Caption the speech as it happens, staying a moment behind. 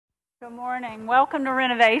Good morning. Welcome to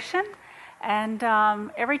Renovation. And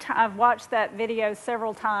every time I've watched that video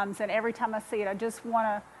several times, and every time I see it, I just want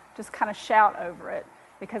to just kind of shout over it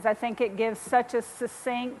because I think it gives such a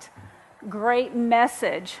succinct, great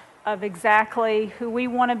message of exactly who we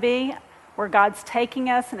want to be, where God's taking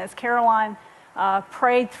us. And as Caroline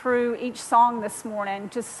prayed through each song this morning,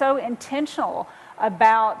 just so intentional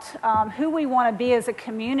about who we want to be as a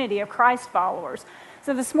community of Christ followers.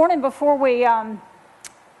 So this morning, before we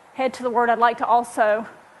head to the Word, I'd like to also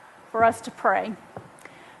for us to pray.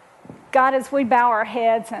 God, as we bow our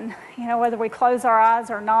heads and, whether we close our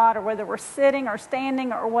eyes or not, or whether we're sitting or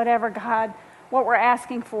standing or whatever, God, what we're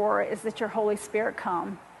asking for is that your Holy Spirit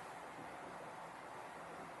come.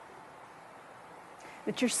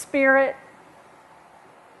 That your Spirit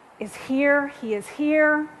is here, He is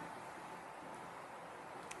here.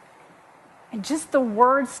 And just the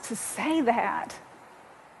words to say that.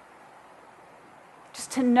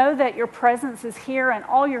 Just to know that your presence is here and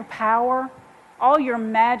all your power, all your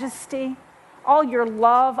majesty, all your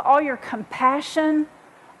love, all your compassion,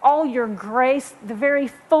 all your grace, the very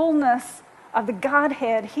fullness of the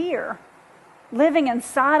Godhead here, living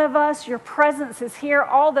inside of us. Your presence is here.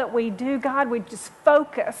 All that we do, God, we just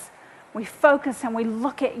focus. We focus and we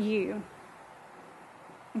look at you.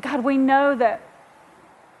 And God, we know that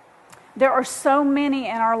there are so many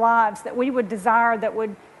in our lives that we would desire that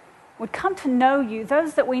would come to know you,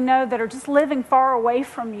 those that we know that are just living far away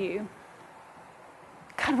from you.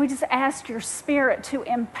 God, we just ask your Spirit to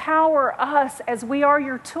empower us as we are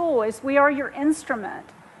your tool, as we are your instrument.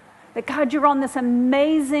 That God, you're on this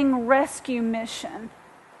amazing rescue mission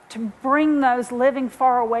to bring those living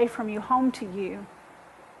far away from you home to you.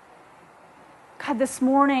 God, this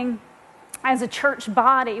morning, as a church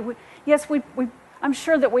body, I'm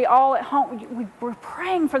sure that we all at home, we're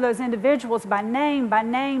praying for those individuals by name,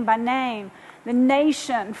 the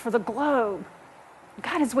nation, for the globe.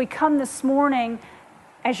 God, as we come this morning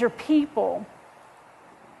as your people,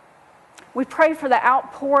 we pray for the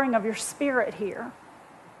outpouring of your Spirit here.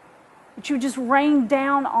 That you just rain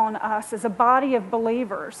down on us as a body of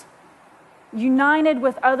believers, united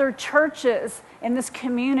with other churches in this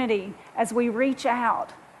community as we reach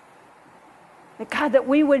out. That God, that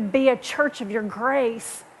we would be a church of your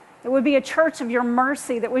grace, that would be a church of your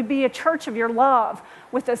mercy, that would be a church of your love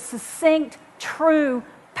with a succinct, true,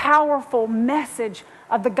 powerful message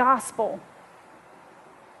of the gospel.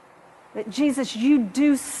 That Jesus, you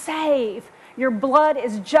do save. Your blood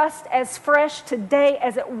is just as fresh today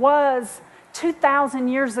as it was 2,000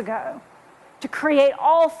 years ago to create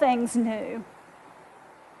all things new.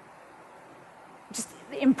 Just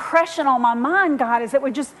the impression on my mind, God, is that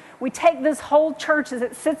we take this whole church as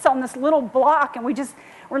it sits on this little block and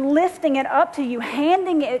we're lifting it up to you,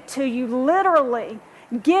 handing it to you, literally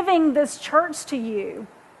giving this church to you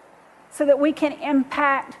so that we can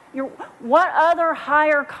impact what other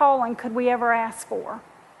higher calling could we ever ask for?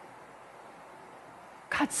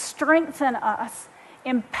 God, strengthen us,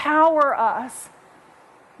 empower us,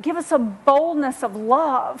 give us a boldness of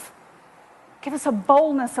love. Give us a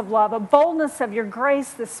boldness of love, a boldness of your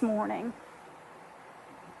grace this morning.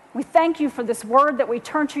 We thank you for this word that we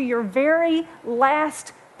turn to your very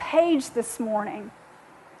last page this morning.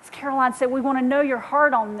 As Caroline said, we want to know your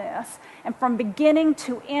heart on this. And from beginning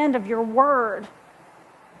to end of your word,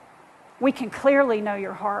 we can clearly know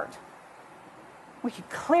your heart. We can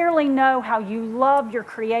clearly know how you love your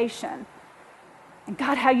creation. And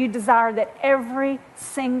God, how you desire that every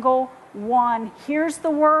single one hears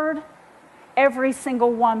the word, every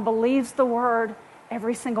single one believes the word,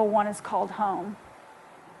 every single one is called home.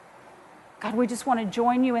 God, we just want to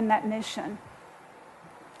join you in that mission.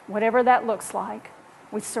 Whatever that looks like,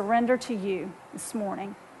 we surrender to you this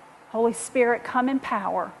morning. Holy Spirit, come in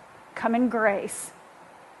power, come in grace,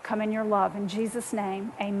 come in your love. In Jesus'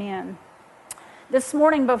 name, amen. This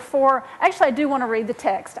morning I do want to read the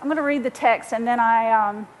text. I'm going to read the text and then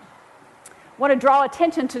I want to draw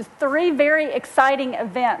attention to 3 very exciting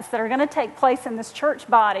events that are going to take place in this church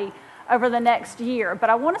body over the next year.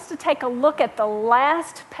 But I want us to take a look at the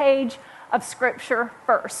last page of Scripture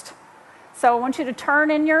first. So I want you to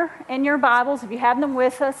turn in your Bibles, if you have them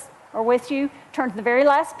with us or with you, turn to the very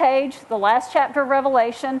last page, the last chapter of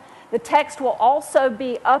Revelation. The text will also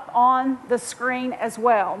be up on the screen as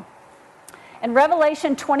well. In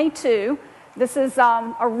Revelation 22, this is it's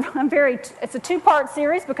a 2-part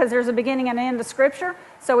series because there's a beginning and end of Scripture.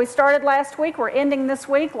 So we started last week. We're ending this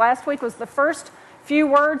week. Last week was the first few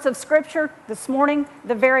words of Scripture. This morning,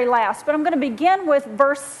 the very last. But I'm going to begin with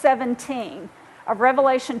verse 17 of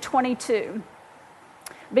Revelation 22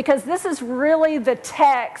 because this is really the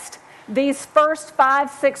text, these first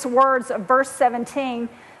 5-6 words of verse 17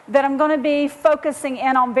 that I'm going to be focusing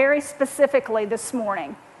in on very specifically this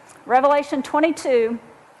morning. Revelation 22,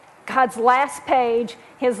 God's last page,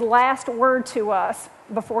 his last word to us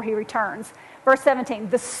before he returns. Verse 17,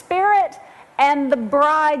 the Spirit and the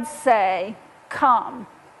bride say, come.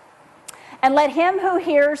 And let him who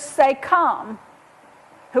hears say, come.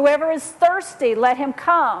 Whoever is thirsty, let him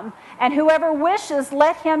come. And whoever wishes,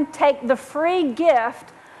 let him take the free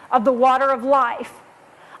gift of the water of life.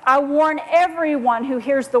 I warn everyone who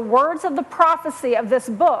hears the words of the prophecy of this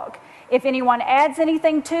book. If anyone adds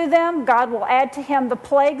anything to them, God will add to him the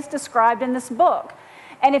plagues described in this book.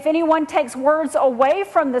 And if anyone takes words away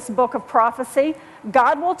from this book of prophecy,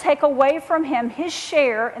 God will take away from him his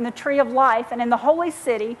share in the tree of life and in the holy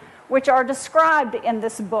city, which are described in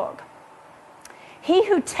this book. He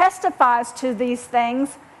who testifies to these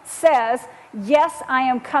things says, yes, I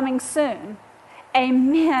am coming soon.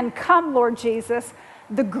 Amen. Come, Lord Jesus.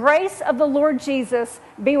 The grace of the Lord Jesus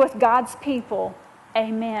be with God's people.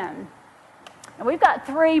 Amen. And we've got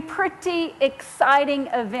 3 pretty exciting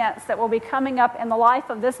events that will be coming up in the life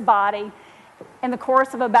of this body in the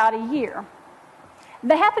course of about a year.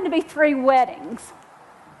 They happen to be 3 weddings.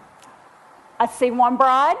 I see 1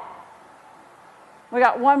 bride. We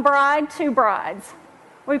got 1 bride, 2 brides.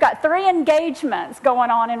 We've got 3 engagements going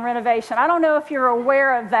on in renovation. I don't know if you're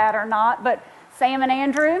aware of that or not, but Sam and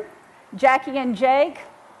Andrew, Jackie and Jake,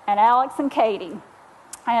 and Alex and Katie.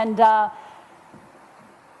 And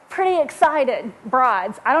pretty excited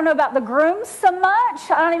brides. I don't know about the grooms so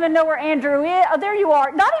much. I don't even know where Andrew is. Oh, there you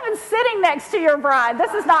are. Not even sitting next to your bride.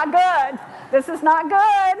 This is not good. This is not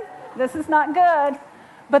good. This is not good.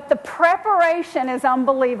 But the preparation is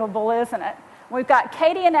unbelievable, isn't it? We've got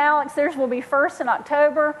Katie and Alex. Theirs will be first in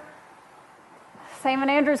October. Sam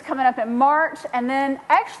and Andrew's coming up in March. And then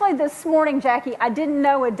actually this morning, Jackie, I didn't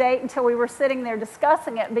know a date until we were sitting there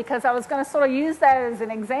discussing it because I was going to sort of use that as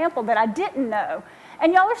an example that I didn't know.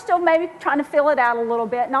 And y'all are still maybe trying to fill it out a little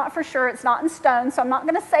bit. Not for sure. It's not in stone, so I'm not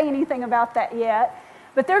going to say anything about that yet.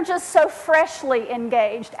 But they're just so freshly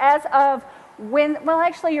engaged as of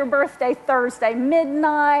actually your birthday Thursday,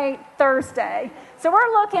 midnight Thursday. So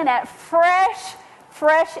we're looking at fresh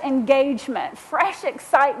engagement, fresh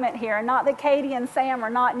excitement here. Not that Katie and Sam are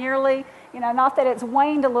not nearly, not that it's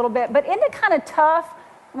waned a little bit, but isn't it kind of tough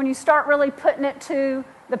when you start really putting it to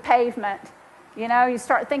the pavement? You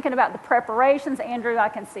start thinking about the preparations. Andrew, I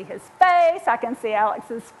can see his face. I can see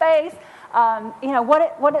Alex's face.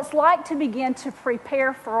 What it's like to begin to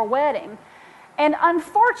prepare for a wedding. And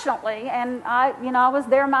unfortunately, and I was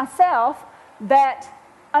there myself, that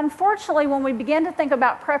unfortunately when we begin to think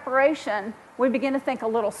about preparation, we begin to think a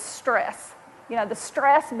little stress. The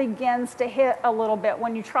stress begins to hit a little bit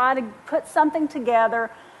when you try to put something together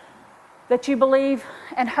that you believe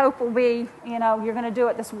and hope will be, you're going to do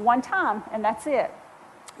it this one time, and that's it.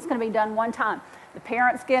 It's going to be done one time. The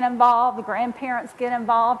parents get involved, the grandparents get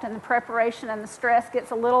involved, and the preparation and the stress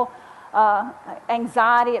gets a little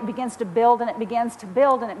anxiety. It begins to build, and it begins to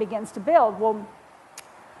build, and it begins to build. Well,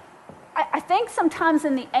 I think sometimes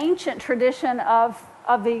in the ancient tradition of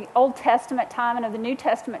the Old Testament time and of the New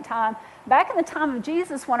Testament time, back in the time of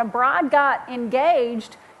Jesus, when a bride got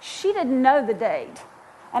engaged, she didn't know the date.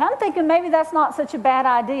 And I'm thinking maybe that's not such a bad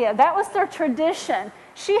idea. That was their tradition.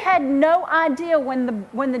 She had no idea when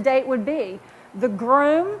the date would be. The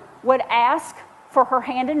groom would ask for her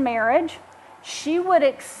hand in marriage. She would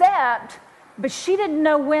accept, but she didn't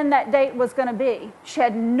know when that date was going to be. She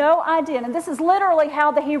had no idea. And this is literally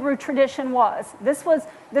how the Hebrew tradition was. This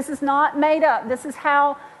is not made up. This is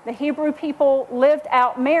how the Hebrew people lived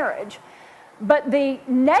out marriage. But the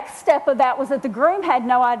next step of that was that the groom had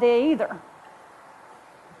no idea either.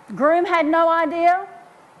 The groom had no idea.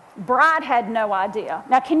 Bride had no idea.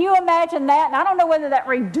 Now, can you imagine that? And I don't know whether that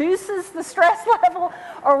reduces the stress level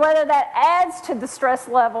or whether that adds to the stress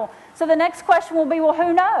level. So the next question will be, well,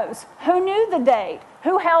 who knows? Who knew the date?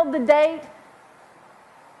 Who held the date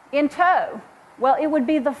in tow? Well, it would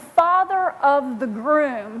be the father of the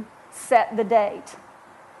groom set the date.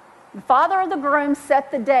 The father of the groom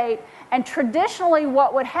set the date, and traditionally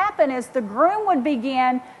what would happen is the groom would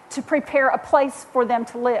begin to prepare a place for them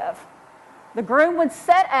to live. The groom would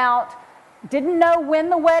set out, didn't know when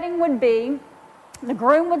the wedding would be. The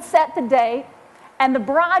groom would set the date, and the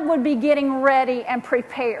bride would be getting ready and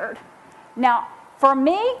prepared. Now, for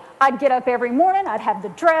me, I'd get up every morning, I'd have the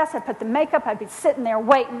dress, I'd put the makeup, I'd be sitting there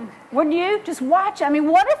waiting. Wouldn't you? Just watch. I mean,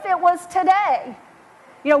 what if it was today?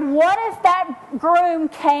 What if that groom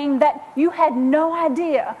came that you had no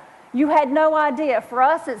idea? You had no idea. For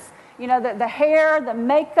us, it's, the hair, the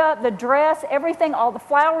makeup, the dress, everything, all the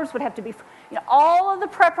flowers would have to be, all of the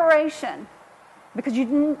preparation, because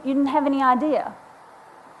you didn't have any idea.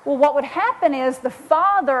 Well, what would happen is the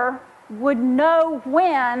father would know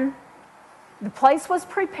when the place was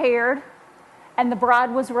prepared and the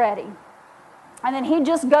bride was ready. And then he'd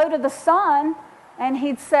just go to the son and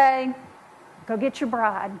he'd say, go get your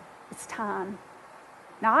bride. It's time.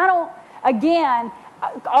 Now, again,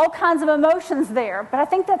 all kinds of emotions there, but I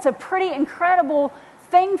think that's a pretty incredible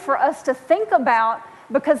thing for us to think about,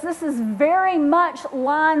 because this is very much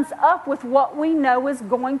lines up with what we know is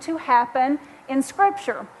going to happen in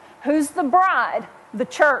Scripture. Who's the bride? The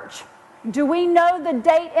church. Do we know the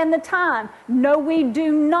date and the time? No, we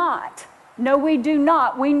do not. No, we do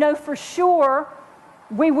not. We know for sure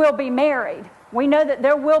we will be married. We know that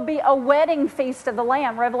there will be a wedding feast of the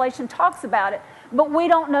Lamb. Revelation talks about it. But we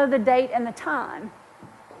don't know the date and the time.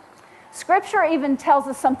 Scripture even tells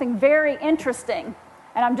us something very interesting.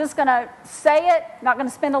 And I'm just going to say it, not going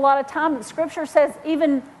to spend a lot of time, but Scripture says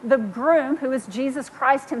even the groom, who is Jesus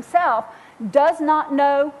Christ himself, does not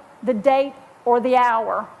know the date or the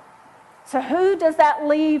hour. So who does that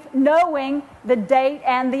leave knowing the date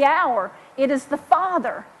and the hour? It is the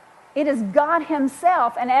Father. It is God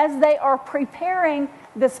himself. And as they are preparing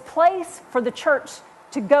this place for the church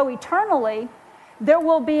to go eternally, there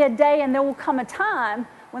will be a day and there will come a time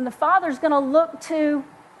when the Father's going to look to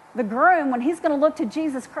the groom, when he's going to look to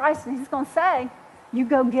Jesus Christ, and he's going to say, you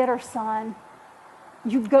go get her, son.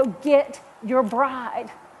 You go get your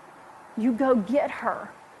bride. You go get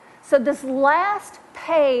her. So this last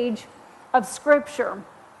page of Scripture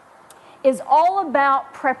is all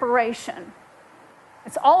about preparation.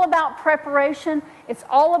 It's all about preparation. It's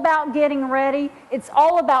all about getting ready. It's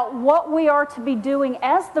all about what we are to be doing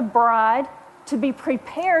as the bride to be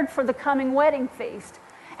prepared for the coming wedding feast.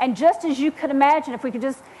 And just as you could imagine, if we could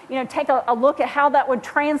just take a look at how that would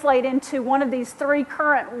translate into one of these 3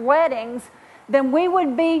 current weddings, then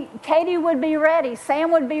Katie would be ready.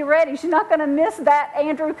 Sam would be ready. She's not going to miss that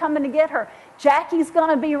Andrew coming to get her. Jackie's going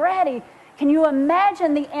to be ready. Can you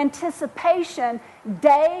imagine the anticipation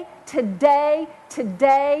day to day to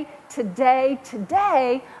day to day to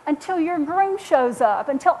day until your groom shows up,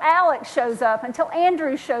 until Alex shows up, until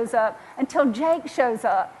Andrew shows up, until Jake shows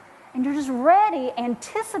up. And you're just ready,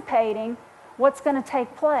 anticipating what's going to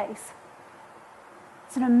take place.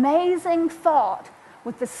 It's an amazing thought,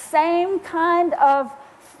 with the same kind of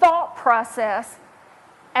thought process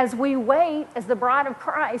as we wait, as the bride of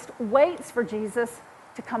Christ waits for Jesus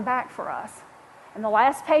to come back for us. And the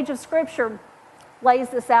last page of Scripture lays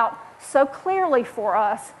this out so clearly for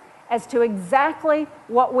us as to exactly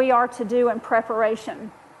what we are to do in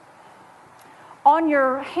preparation. On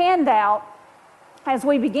your handout, as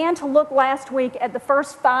we began to look last week at the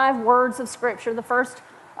first 5 words of Scripture, the first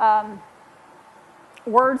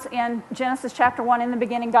words in Genesis chapter 1, in the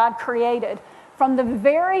beginning God created, from the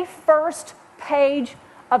very first page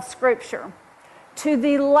of Scripture to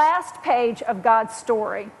the last page of God's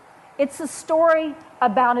story, it's a story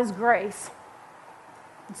about His grace.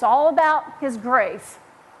 It's all about His grace.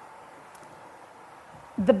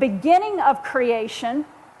 The beginning of creation,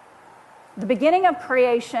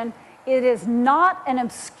 it is not an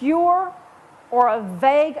obscure or a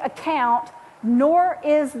vague account, nor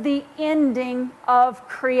is the ending of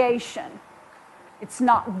creation. It's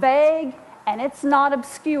not vague and it's not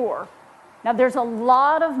obscure. Now, there's a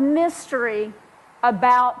lot of mystery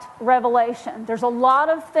about Revelation. There's a lot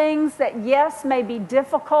of things that, yes, may be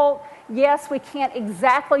difficult. Yes, we can't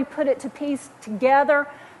exactly put it to piece together,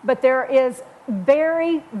 but there is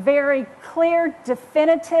very, very clear,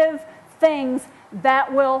 definitive things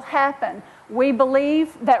that will happen. We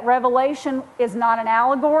believe that Revelation is not an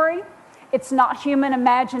allegory. It's not human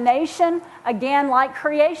imagination. Again, like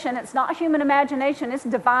creation, it's not human imagination, it's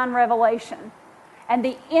divine revelation. And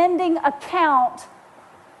the ending account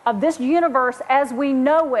of this universe as we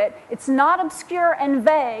know it, it's not obscure and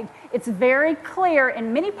vague. It's very clear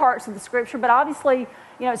in many parts of the Scripture, but obviously,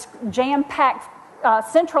 it's jam-packed,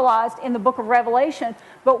 centralized in the book of Revelation.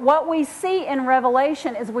 But what we see in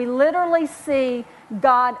Revelation is we literally see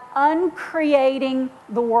God uncreating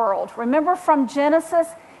the world. Remember from Genesis,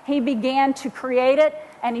 He began to create it,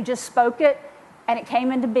 and He just spoke it, and it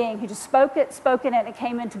came into being. He just spoke it, and it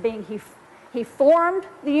came into being. He formed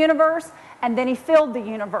the universe, and then He filled the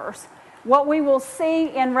universe. What we will see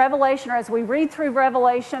in Revelation, or as we read through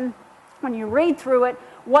Revelation, when you read through it,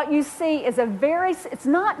 what you see is it's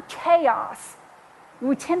not chaos.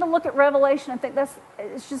 We tend to look at Revelation and think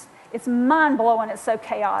it's mind-blowing, it's so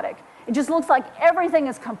chaotic. It just looks like everything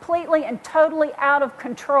is completely and totally out of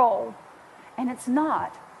control. And it's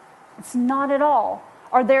not. It's not at all.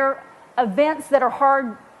 Are there events that are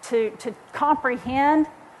hard to comprehend?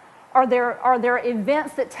 Are there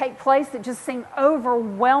events that take place that just seem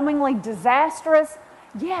overwhelmingly disastrous?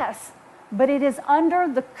 Yes, but it is under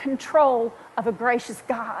the control of a gracious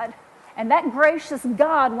God. And that gracious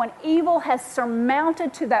God, when evil has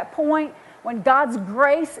surmounted to that point, when God's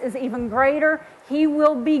grace is even greater, he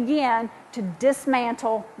will begin to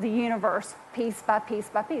dismantle the universe piece by piece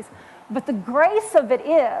by piece. But the grace of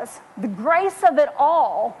it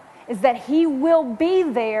all is that he will be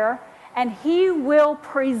there and he will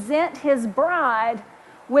present his bride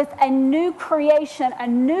with a new creation, a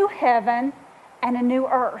new heaven, and a new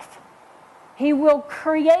earth. He will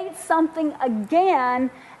create something again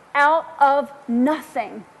out of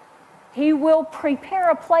nothing. He will prepare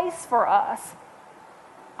a place for us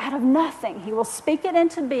out of nothing. He will speak it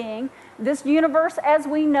into being. This universe as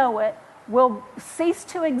we know it will cease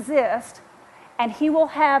to exist, and he will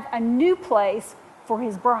have a new place for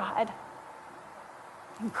his bride.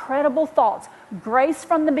 Incredible thoughts. Grace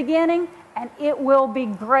from the beginning, and it will be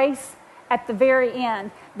grace at the very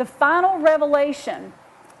end. The final revelation,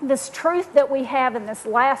 this truth that we have in this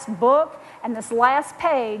last book and this last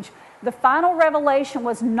page, the final revelation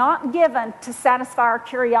was not given to satisfy our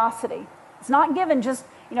curiosity. It's not given just,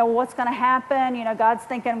 what's going to happen. God's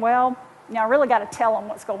thinking, well, I really got to tell them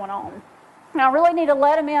what's going on. I really need to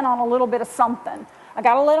let them in on a little bit of something. I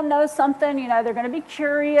got to let them know something. They're going to be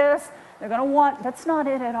curious. They're going to want. That's not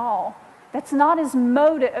it at all. That's not his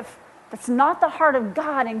motive. That's not the heart of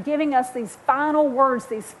God in giving us these final words,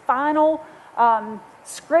 these final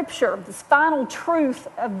scripture, this final truth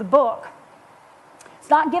of the book. It's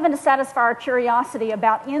not given to satisfy our curiosity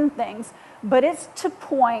about end things, but it's to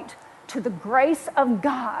point to the grace of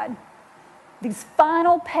God. These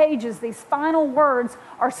final pages, these final words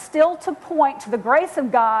are still to point to the grace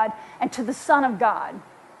of God and to the Son of God.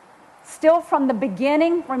 Still from the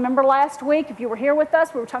beginning, remember last week, if you were here with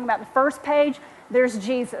us, we were talking about the first page, there's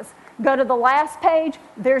Jesus. Go to the last page,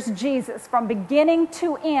 there's Jesus. From beginning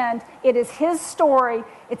to end, it is his story,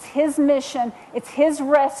 it's his mission, it's his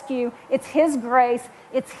rescue, it's his grace,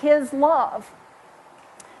 it's his love.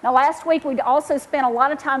 Now last week we also spent a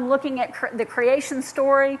lot of time looking at the creation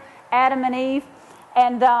story, Adam and Eve,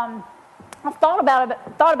 and I've thought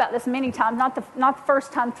about this many times, not the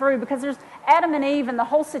first time through, because there's Adam and Eve, and the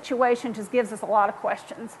whole situation just gives us a lot of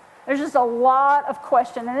questions. There's just a lot of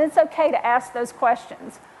questions, and it's okay to ask those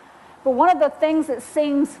questions. But one of the things that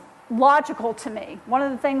seems logical to me, one of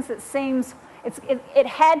the things that seems it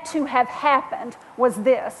had to have happened was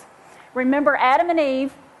this. Remember Adam and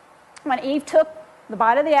Eve, when Eve took the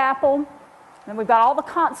bite of the apple, and we've got all the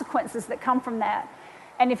consequences that come from that.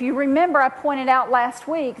 And if you remember, I pointed out last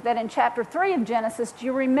week that in chapter 3 of Genesis, do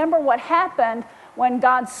you remember what happened when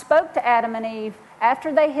God spoke to Adam and Eve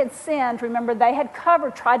after they had sinned? Remember, they had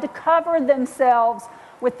tried to cover themselves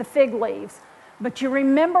with the fig leaves. But you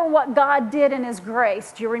remember what God did in his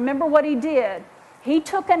grace. Do you remember what he did? He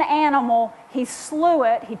took an animal, he slew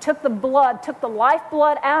it, he took the blood, took the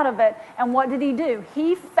lifeblood out of it, and what did he do?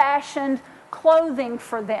 He fashioned clothing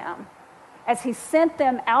for them as he sent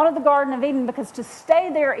them out of the Garden of Eden, because to stay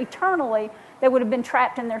there eternally, they would have been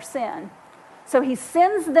trapped in their sin. So he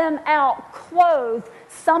sends them out clothed,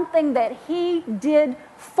 something that he did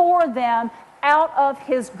for them out of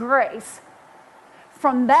his grace.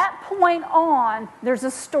 From that point on, there's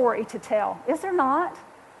a story to tell, is there not?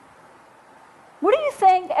 What do you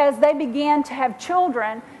think as they began to have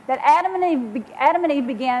children that Adam and Eve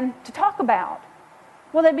began to talk about?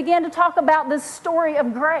 Well, they began to talk about this story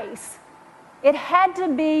of grace. It had to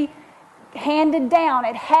be handed down.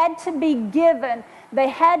 It had to be given. They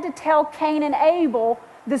had to tell Cain and Abel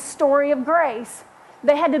the story of grace.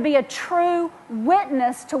 They had to be a true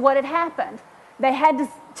witness to what had happened. They had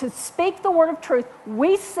to speak the word of truth.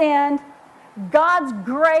 We sinned. God's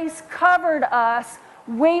grace covered us.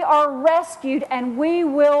 We are rescued, and we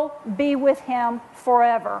will be with him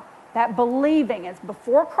forever. That believing is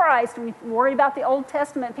before Christ. When you worry about the Old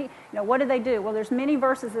Testament, what do they do? Well, there's many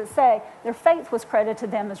verses that say their faith was credited to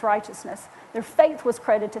them as righteousness. Their faith was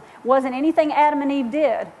credited. Wasn't anything Adam and Eve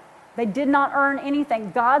did. They did not earn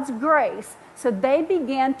anything. God's grace. So they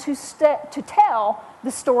began to tell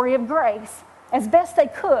the story of grace as best they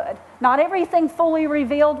could. Not everything fully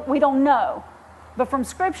revealed, we don't know. But from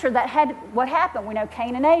Scripture, what happened? We know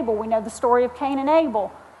Cain and Abel. We know the story of Cain and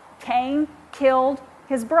Abel. Cain killed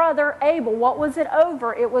his brother Abel. What was it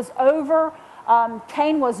over? It was over,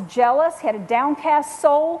 Cain was jealous. He had a downcast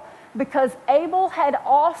soul because Abel had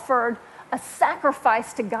offered a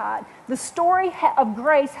sacrifice to God. The story of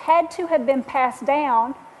grace had to have been passed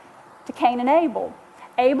down to Cain and Abel.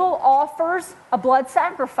 Abel offers a blood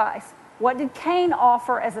sacrifice. What did Cain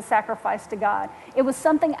offer as a sacrifice to God? It was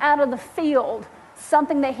something out of the field,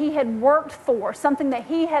 something that he had worked for, something that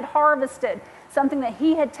he had harvested, something that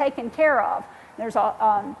he had taken care of.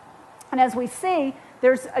 And as we see,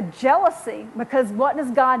 there's a jealousy, because what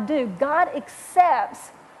does God do? God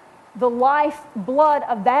accepts the life blood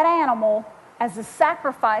of that animal as a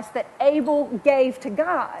sacrifice that Abel gave to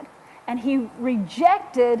God. And he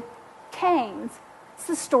rejected Cain's. It's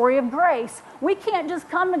the story of grace. We can't just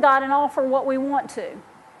come to God and offer what we want to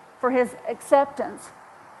for his acceptance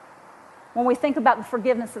when we think about the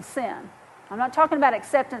forgiveness of sin. I'm not talking about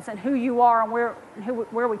acceptance and who you are and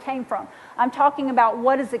where we came from. I'm talking about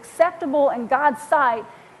what is acceptable in God's sight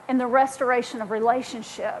in the restoration of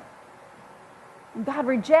relationship. And God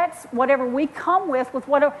rejects whatever we come with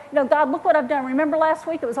whatever, God, look what I've done. Remember last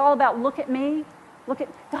week it was all about look at me.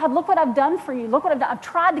 God, look what I've done for you. Look what I've done. I've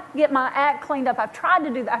tried to get my act cleaned up. I've tried to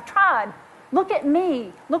do that. I've tried. Look at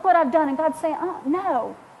me. Look what I've done. And God's saying, oh,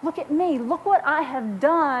 no, look at me. Look what I have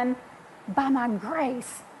done by my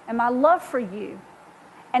grace and my love for you.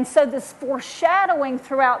 And so this foreshadowing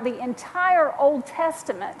throughout the entire Old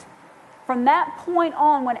Testament, from that point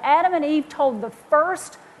on, when Adam and Eve told the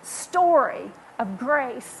first story of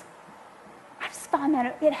grace, I just find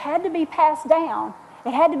that it had to be passed down.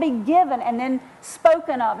 It had to be given and then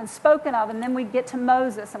spoken of. And then we get to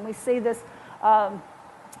Moses and we see this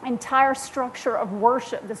entire structure of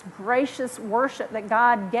worship, this gracious worship that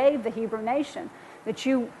God gave the Hebrew nation, that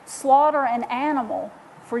you slaughter an animal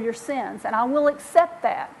for your sins, and I will accept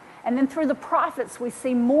that. And then through the prophets, we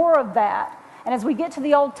see more of that. And as we get to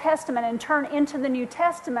the Old Testament and turn into the New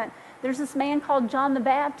Testament, there's this man called John the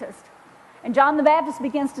Baptist. And John the Baptist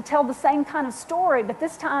begins to tell the same kind of story, but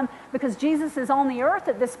this time, because Jesus is on the earth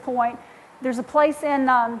at this point, there's a place in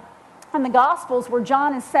the Gospels where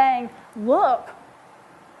John is saying, look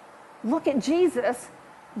at Jesus,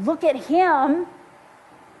 look at him,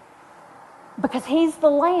 because he's the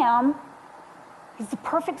lamb. He's the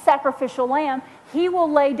perfect sacrificial lamb. He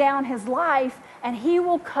will lay down his life and he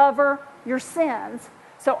will cover your sins.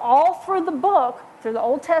 So all through the book, through the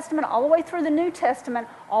Old Testament, all the way through the New Testament,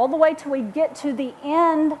 all the way till we get to the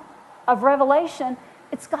end of Revelation,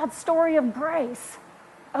 it's God's story of grace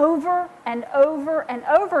over and over and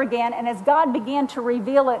over again. And as God began to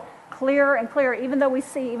reveal it clearer and clearer, even though we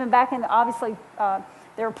see, even back in, obviously,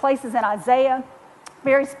 there are places in Isaiah,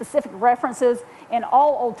 very specific references in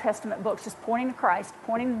all Old Testament books, just pointing to Christ,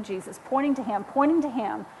 pointing to Jesus, pointing to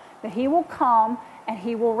him, that he will come and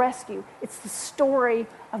he will rescue. It's the story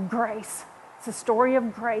of grace. It's a story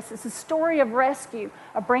of grace. It's a story of rescue,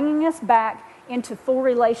 of bringing us back into full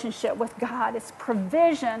relationship with God. It's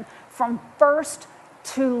provision from first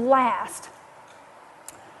to last.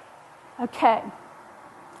 Okay.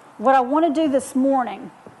 What I want to do this morning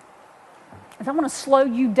is I want to slow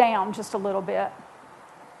you down just a little bit.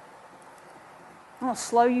 I want to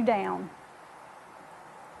slow you down.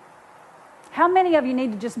 How many of you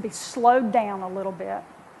need to just be slowed down a little bit?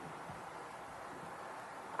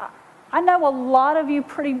 I know a lot of you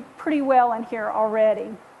pretty well in here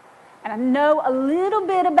already. And I know a little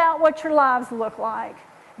bit about what your lives look like.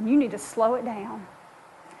 And you need to slow it down.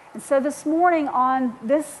 And so this morning on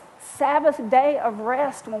this Sabbath day of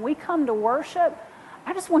rest, when we come to worship,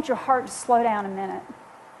 I just want your heart to slow down a minute.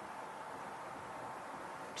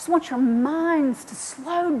 Just want your minds to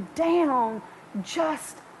slow down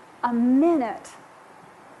just a minute.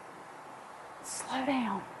 Slow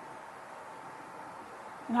down.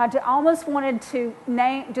 And I almost wanted to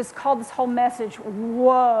just call this whole message,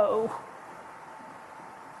 whoa.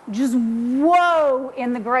 Just whoa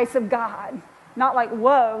in the grace of God. Not like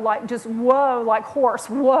whoa, like just whoa, like horse,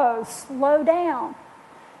 whoa, slow down.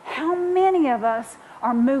 How many of us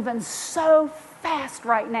are moving so fast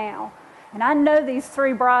right now? And I know these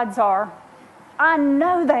three brides are. I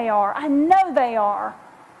know they are. I know they are.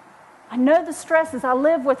 I know the stresses. I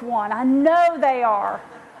live with one. I know they are.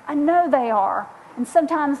 I know they are. And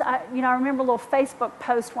sometimes, I remember a little Facebook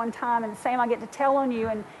post one time, and Sam, I get to tell on you,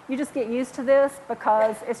 and you just get used to this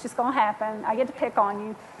because it's just going to happen. I get to pick on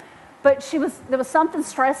you. But there was something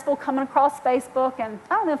stressful coming across Facebook, and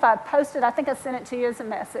I don't know if I posted, I think I sent it to you as a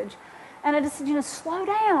message. And I just said, slow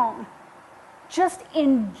down. Just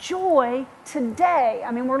enjoy today.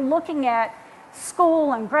 I mean, we're looking at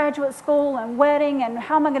school and graduate school and wedding and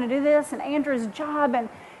how am I going to do this and Andrew's job. And,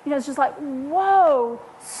 it's just like, whoa,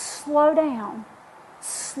 slow down.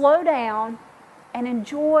 Slow down and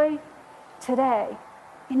enjoy today.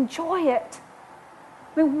 Enjoy it.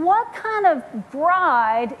 I mean, what kind of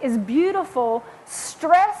bride is beautiful,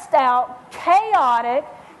 stressed out, chaotic,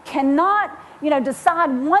 cannot,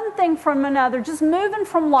 decide one thing from another, just moving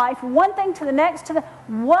from life, one thing to the next,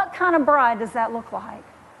 what kind of bride does that look like?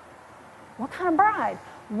 What kind of bride?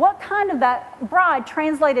 what kind of that bride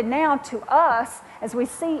translated now to us, as we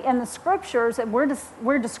see in the scriptures, and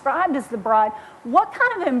we're described as the bride, what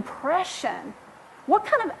kind of impression, what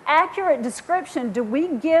kind of accurate description do we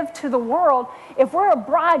give to the world if we're a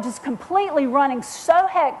bride just completely running so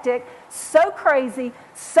hectic, so crazy,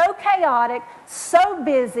 so chaotic, so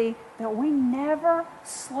busy that we never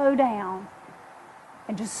slow down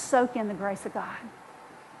and just soak in the grace of God?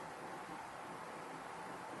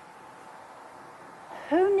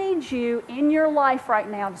 Who needs you in your life right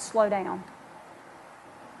now to slow down?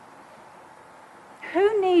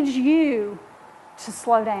 Who needs you to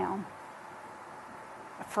slow down?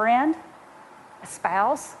 A friend, a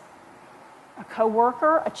spouse, a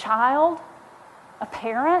coworker, a child, a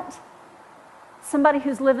parent, somebody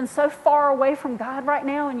who's living so far away from God right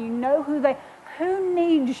now, and you know who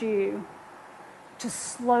needs you to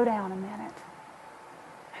slow down a minute?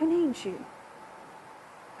 Who needs you?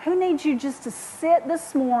 Who needs you just to sit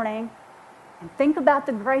this morning and think about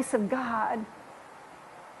the grace of God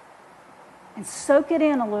and soak it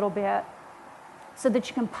in a little bit so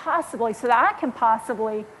that I can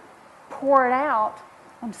possibly pour it out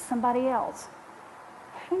onto somebody else?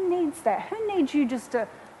 Who needs that? Who needs you just to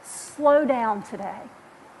slow down today?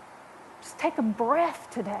 Just take a breath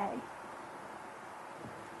today.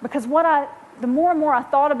 Because the more and more I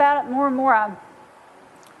thought about it, the more and more I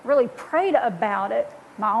really prayed about it,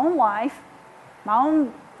 my own life, my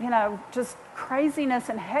own, just craziness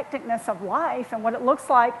and hecticness of life and what it looks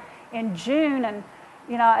like in June. And,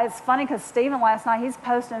 it's funny because Stephen last night, he's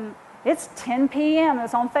posting, it's 10 p.m.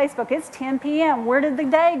 It's on Facebook. It's 10 p.m. Where did the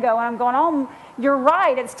day go? And I'm going, oh, you're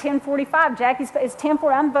right. It's 10:45. Jackie's, it's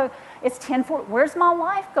 10:40. It's 10:40. Where's my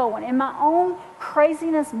life going? In my own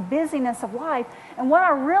craziness, busyness of life. And what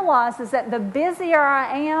I realized is that the busier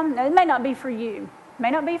I am, now it may not be for you. It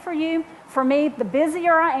may not be for you. For me, the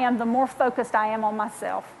busier I am, the more focused I am on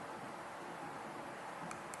myself.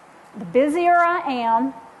 The busier I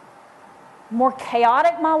am, the more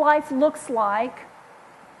chaotic my life looks like,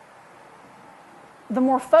 the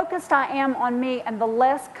more focused I am on me and the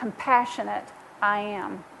less compassionate I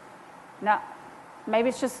am. Now, maybe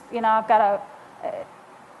it's just, I've got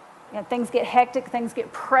things get hectic, things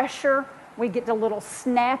get pressure, we get a little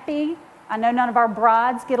snappy. I know none of our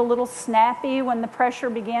brides get a little snappy when the pressure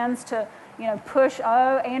begins to, push.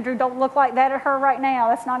 Oh, Andrew, don't look like that at her right now.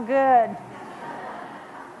 That's not good.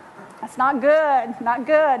 That's not good, not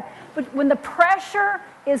good. But when the pressure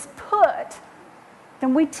is put,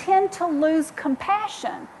 then we tend to lose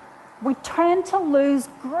compassion. We tend to lose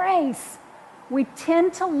grace. We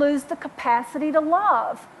tend to lose the capacity to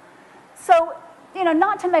love. So,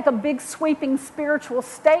 not to make a big sweeping spiritual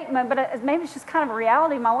statement, but maybe it's just kind of a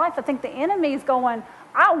reality of my life. I think the enemy is going,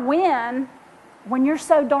 I win when you're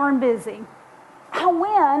so darn busy. I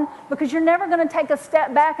win because you're never going to take a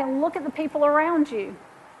step back and look at the people around you.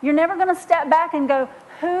 You're never going to step back and go,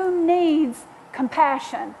 who needs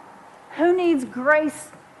compassion? Who needs grace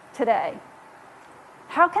today?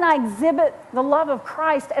 How can I exhibit the love of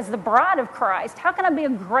Christ as the bride of Christ? How can I be a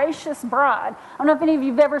gracious bride? I don't know if any of you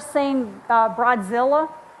have ever seen Bridezilla.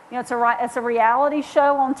 It's a reality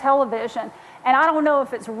show on television. And I don't know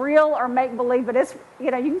if it's real or make-believe, but it's, you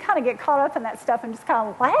can kind of get caught up in that stuff and just kind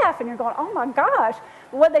of laugh, and you're going, oh my gosh.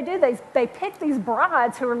 But what they do, they pick these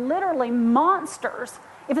brides who are literally monsters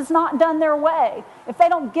if it's not done their way. If they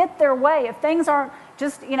don't get their way, if things aren't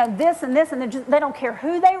just, this and this, and they don't care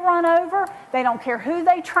who they run over, they don't care who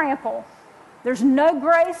they trample. There's no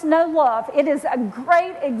grace, no love. It is a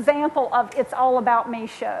great example of it's all about me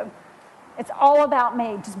show. It's all about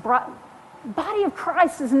me. Body of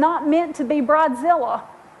Christ is not meant to be Bridezilla.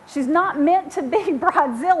 She's not meant to be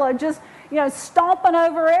Bridezilla, just, stomping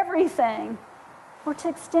over everything. We're to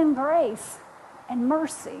extend grace and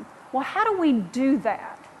mercy. Well, how do we do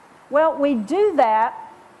that? Well, we do that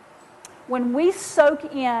when we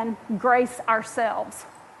soak in grace ourselves.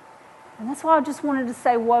 And that's why I just wanted to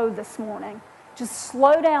say whoa this morning. Just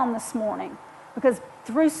slow down this morning. Because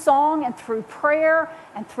through song and through prayer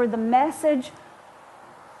and through the message,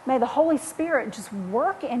 may the Holy Spirit just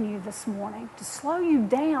work in you this morning to slow you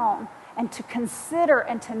down and to consider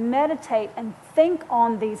and to meditate and think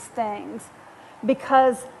on these things.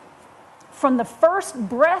 Because from the first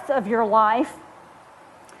breath of your life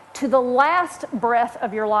to the last breath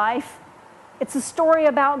of your life, it's a story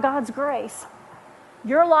about God's grace.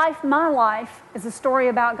 Your life, my life, is a story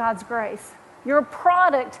about God's grace. You're a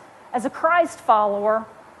product, as a Christ follower,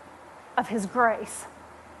 of His grace.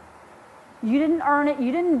 You didn't earn it.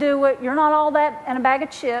 You didn't do it. You're not all that in a bag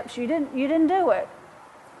of chips. You didn't do it.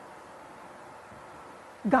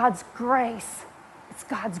 God's grace. It's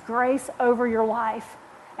God's grace over your life.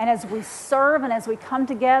 and as we serve and as we come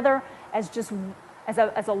together as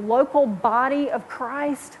a local body of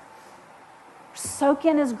Christ, soak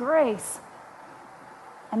in His grace,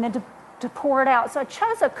 and then to pour it out. So I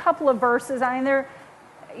chose a couple of verses. I mean,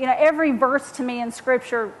 every verse to me in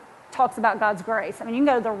Scripture talks about God's grace. I mean, you can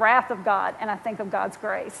go to the wrath of God, and I think of God's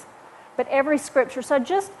grace. But every Scripture. So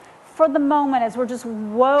just for the moment, as we're just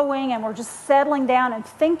woeing and we're just settling down and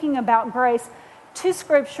thinking about grace, two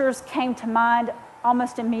Scriptures came to mind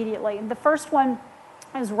almost immediately. And the first one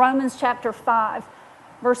is Romans chapter 5,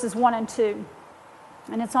 verses 1 and 2.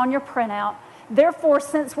 And it's on your printout. Therefore,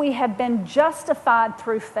 since we have been justified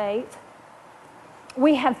through faith,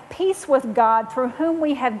 we have peace with God, through whom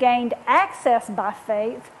we have gained access by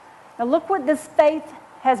faith. Now look what this faith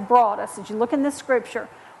has brought us. As you look in this Scripture,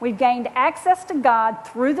 we've gained access to God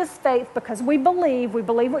through this faith because we believe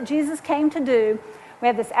what Jesus came to do. We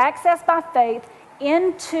have this access by faith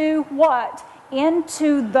into what?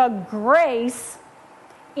 Into the grace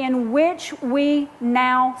in which we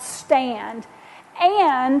now stand.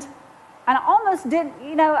 And I almost did,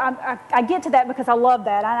 I get to that because I love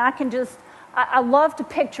that. And I love to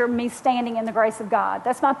picture me standing in the grace of God.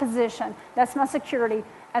 That's my position. That's my security.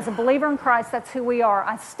 As a believer in Christ, that's who we are.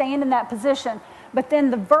 I stand in that position. But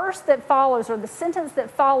then the verse that follows, or the sentence that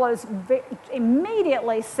follows,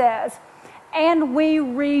 immediately says, and we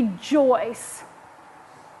rejoice.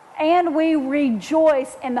 And we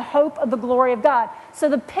rejoice in the hope of the glory of God. So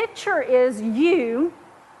the picture is you,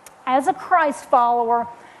 as a Christ follower,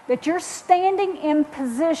 that you're standing in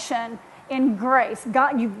position in grace.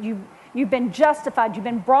 God, you've been justified. You've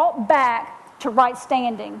been brought back to right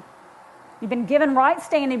standing. You've been given right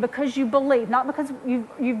standing because you believe, not because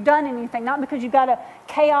you've done anything, not because you've got a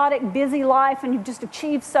chaotic, busy life and you've just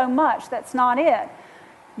achieved so much. That's not it.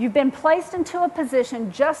 You've been placed into a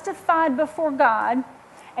position, justified before God,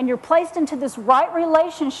 and you're placed into this right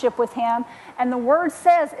relationship with Him. And the Word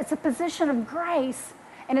says it's a position of grace.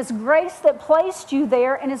 And it's grace that placed you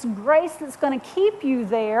there, and it's grace that's going to keep you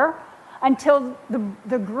there until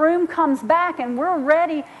the groom comes back and we're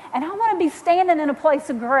ready. And I want to be standing in a place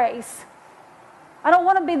of grace. I don't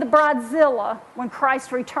want to be the bridezilla when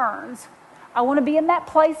Christ returns. I want to be in that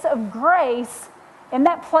place of grace, in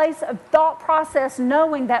that place of thought process,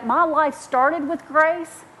 knowing that my life started with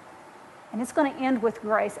grace and it's going to end with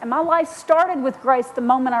grace. And my life started with grace the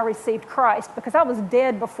moment I received Christ, because I was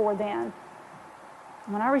dead before then.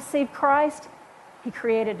 When I received Christ, He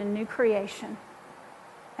created a new creation.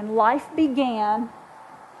 And life began,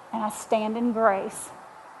 and I stand in grace.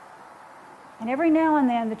 And every now and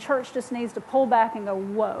then, the church just needs to pull back and go,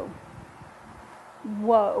 whoa,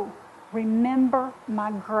 whoa, remember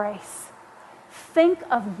my grace. Think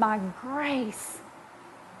of my grace.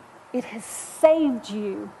 It has saved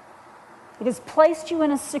you. It has placed you in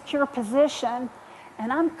a secure position,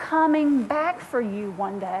 and I'm coming back for you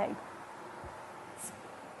one day.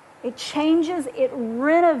 It changes, it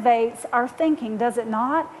renovates our thinking, does it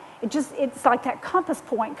not? It's like that compass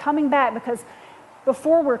point coming back, because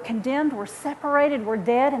before we're condemned, we're separated, we're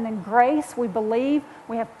dead, and then grace, we believe,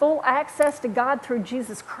 we have full access to God through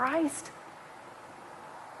Jesus Christ.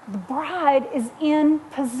 The bride is in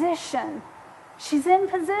position. She's in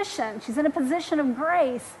position. She's in a position of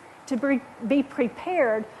grace to be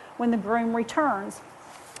prepared when the groom returns.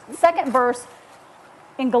 The second verse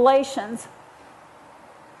in Galatians,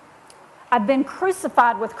 I've been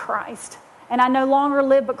crucified with Christ, and I no longer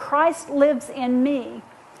live, but Christ lives in me.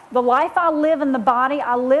 The life I live in the body,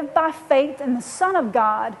 I live by faith in the Son of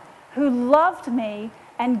God, who loved me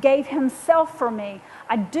and gave Himself for me.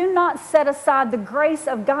 I do not set aside the grace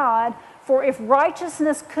of God, for if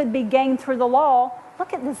righteousness could be gained through the law,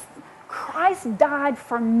 look at this, Christ died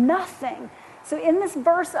for nothing. So in this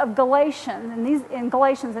verse of Galatians,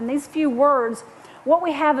 in these few words, what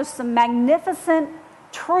we have is some magnificent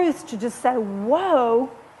truths to just say,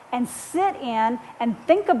 whoa, and sit in and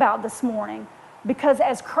think about this morning. Because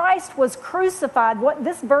as Christ was crucified, what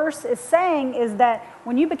this verse is saying is that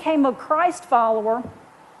when you became a Christ follower,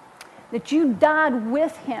 that you died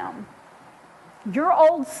with Him. Your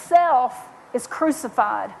old self is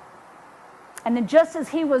crucified. And then just as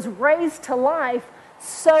He was raised to life,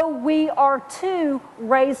 so we are too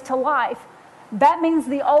raised to life. That means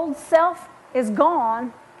the old self is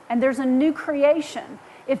gone and there's a new creation.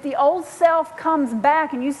 If the old self comes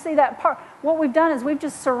back and you see that part, what we've done is we've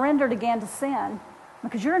just surrendered again to sin,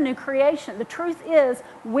 because you're a new creation. The truth is,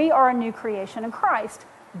 we are a new creation in Christ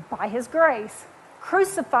by His grace,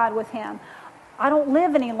 crucified with Him. I don't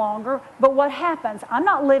live any longer, but what happens? I'm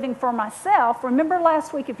not living for myself. Remember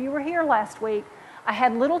last week, if you were here last week, I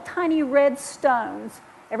had little tiny red stones.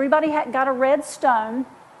 Everybody got a red stone,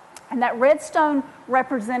 And that red stone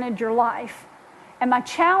represented your life. And my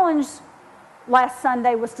challenge last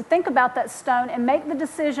Sunday was to think about that stone and make the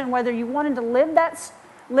decision whether you wanted to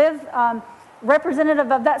live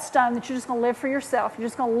representative of that stone, that you're just going to live for yourself. You're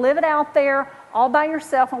just going to live it out there all by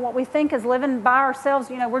yourself. And what we think is living by ourselves,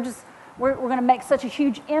 we're going to make such a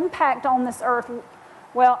huge impact on this earth.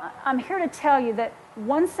 Well, I'm here to tell you that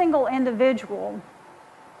one single individual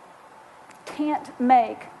can't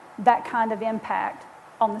make that kind of impact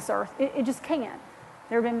on this earth. It just can't.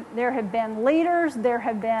 There have been leaders, there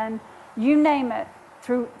have been, you name it,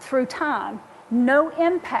 through time. No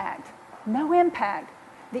impact.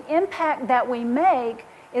 The impact that we make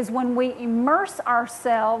is when we immerse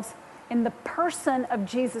ourselves in the person of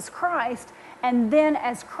Jesus Christ, and then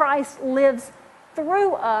as Christ lives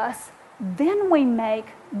through us, then we make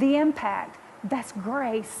the impact. That's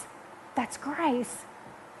grace. That's grace.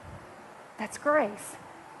 That's grace.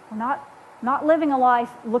 We're not living a life,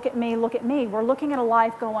 look at me, look at me. We're looking at a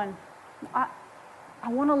life going, I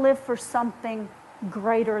want to live for something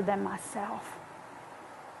greater than myself.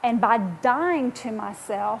 And by dying to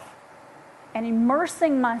myself and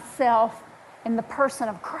immersing myself in the person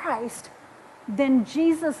of Christ, then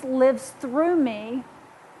Jesus lives through me.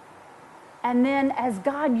 And then as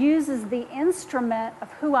God uses the instrument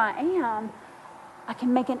of who I am, I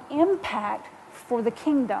can make an impact for the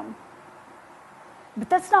kingdom. But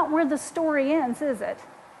that's not where the story ends, is it?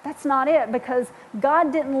 That's not it, because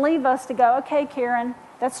God didn't leave us to go, okay, Karen,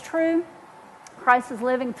 that's true. Christ is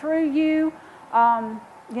living through you.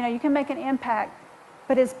 You can make an impact.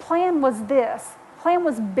 But his plan was this. The plan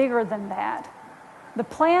was bigger than that. The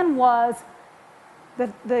plan was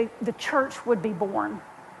that the church would be born.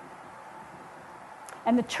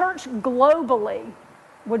 And the church globally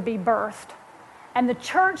would be birthed. And the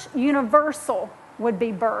church universal would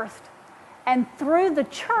be birthed. And through the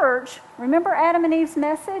church, remember Adam and Eve's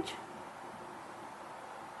message?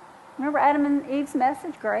 Remember Adam and Eve's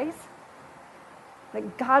message, grace?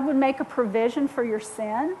 That God would make a provision for your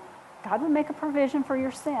sin. God would make a provision for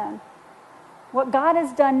your sin. What God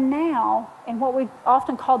has done now, in what we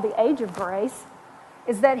often call the age of grace,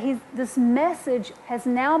 is that this message has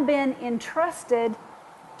now been entrusted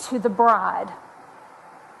to the bride.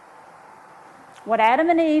 What Adam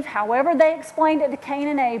and Eve, however they explained it to Cain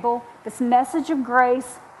and Abel, this message of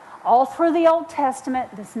grace, all through the Old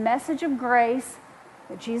Testament, this message of grace,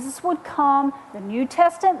 that Jesus would come, the New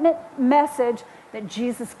Testament message that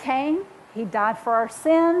Jesus came, he died for our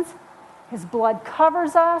sins, his blood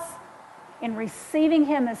covers us. In receiving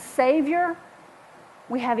him as Savior,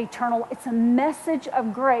 we have eternal. It's a message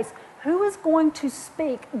of grace. Who is going to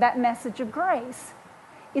speak that message of grace?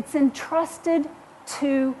 It's entrusted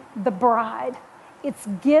to the bride. It's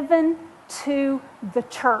given to the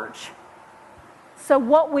church. So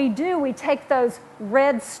what we do, we take those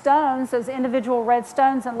red stones, those individual red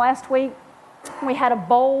stones, and last week we had a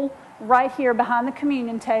bowl right here behind the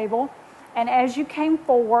communion table, and as you came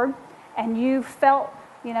forward and you felt,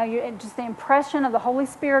 just the impression of the Holy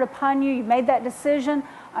Spirit upon you, you made that decision,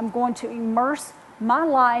 I'm going to immerse my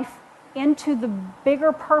life into the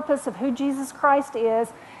bigger purpose of who Jesus Christ is.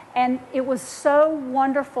 And it was so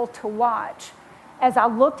wonderful to watch as I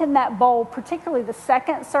looked in that bowl, particularly the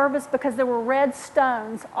second service, because there were red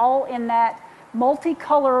stones all in that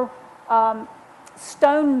multicolor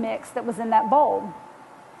stone mix that was in that bowl.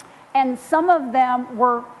 And some of them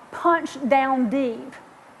were punched down deep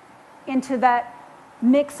into that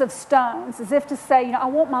mix of stones, as if to say, I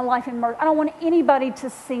want my life immersed. I don't want anybody to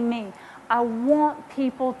see me. I want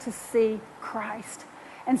people to see Christ.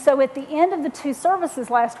 And so at the end of the two services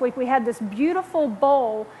last week, we had this beautiful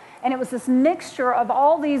bowl, and it was this mixture of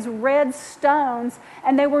all these red stones,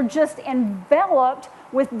 and they were just enveloped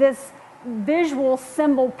with this visual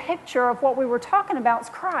symbol picture of what we were talking about is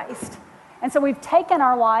Christ. And so we've taken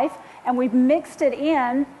our life and we've mixed it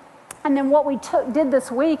in, and then what we did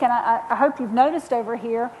this week, and I hope you've noticed over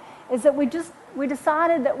here, is that we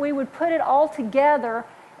decided that we would put it all together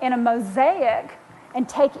in a mosaic and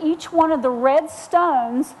take each one of the red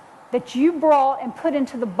stones that you brought and put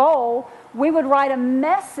into the bowl. We would write a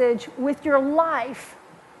message with your life.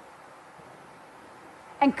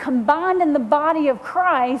 And combined in the body of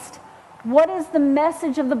Christ, what is the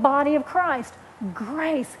message of the body of Christ?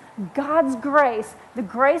 Grace, God's grace, the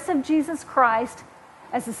grace of Jesus Christ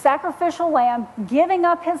as a sacrificial lamb, giving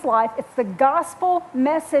up his life. It's the gospel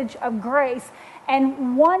message of grace.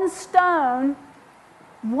 And one stone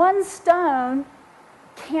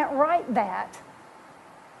can't write that.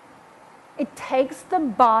 It takes the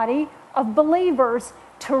body of believers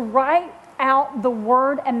to write out the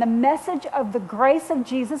word and the message of the grace of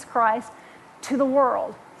Jesus Christ to the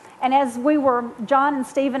world. And as we were, John and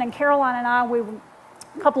Stephen and Caroline and I, we were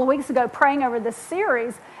a couple of weeks ago praying over this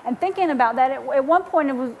series and thinking about that. At one point,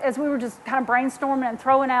 it was, as we were just kind of brainstorming and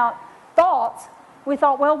throwing out thoughts, we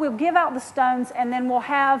thought, well, we'll give out the stones and then we'll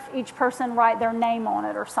have each person write their name on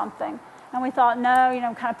it or something. And we thought, no,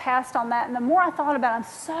 kind of passed on that. And the more I thought about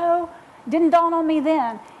it, didn't dawn on me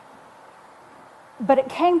then. But it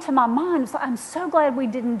came to my mind. So I'm so glad we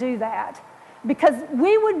didn't do that. Because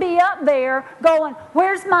we would be up there going,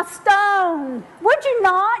 where's my stone? Would you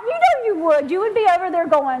not? You know you would. You would be over there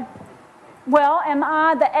going, well, am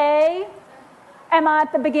I the A? Am I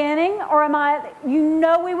at the beginning? Or am I,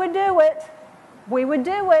 we would do it. We would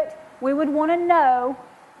do it. We would want to know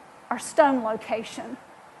our stone location.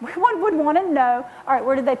 We would want to know, all right,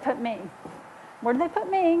 where did they put me? Where did they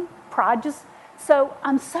put me? Pride just, so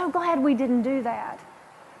I'm so glad we didn't do that.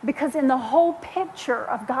 Because in the whole picture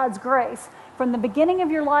of God's grace, from the beginning of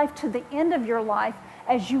your life to the end of your life,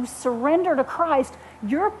 as you surrender to Christ,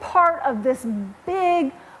 you're part of this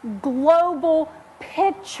big global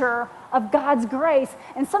picture of God's grace.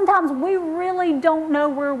 And sometimes we really don't know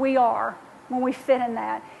where we are when we fit in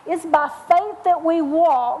that. It's by faith that we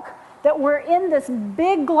walk, that we're in this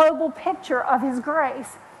big global picture of His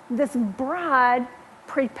grace, this bride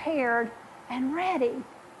prepared and ready.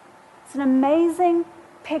 It's an amazing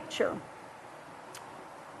picture.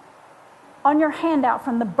 On your handout,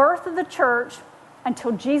 from the birth of the church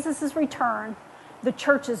until Jesus' return, the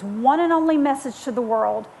church's one and only message to the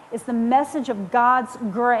world is the message of God's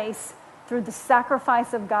grace through the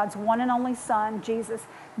sacrifice of God's one and only Son, Jesus.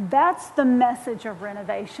 That's the message of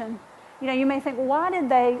Renovation. You may think, why did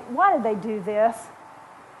they do this?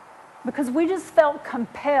 Because we just felt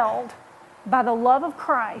compelled by the love of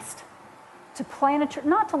Christ to plant a church,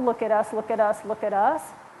 not to look at us, look at us, look at us.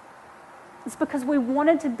 It's because we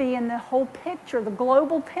wanted to be in the whole picture, the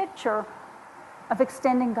global picture of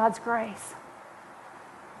extending God's grace.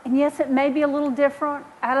 And yes, it may be a little different,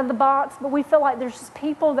 out of the box, but we feel like there's just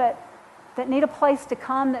people that need a place to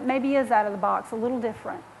come that maybe is out of the box, a little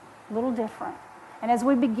different. And as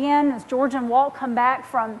we begin, as George and Walt come back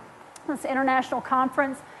from this international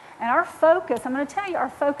conference, and our focus, I'm going to tell you, our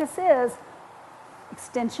focus is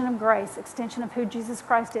extension of grace, extension of who Jesus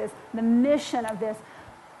Christ is, the mission of this.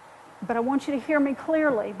 But I want you to hear me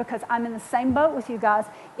clearly, because I'm in the same boat with you guys.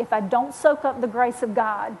 If I don't soak up the grace of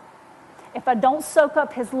God, if I don't soak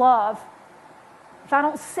up His love, if I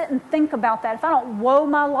don't sit and think about that, if I don't woe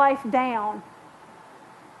my life down,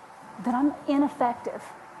 then I'm ineffective.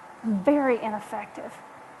 I'm very ineffective.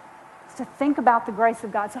 It's to think about the grace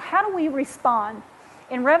of God. So how do we respond?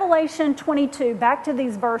 In Revelation 22, back to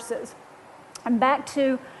these verses, and back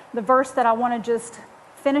to the verse that I want to just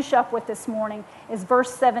finish up with this morning, is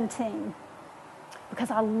verse 17.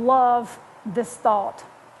 Because I love this thought.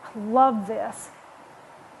 I love this.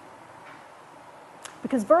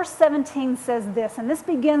 Because verse 17 says this, and this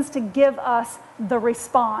begins to give us the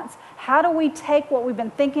response. How do we take what we've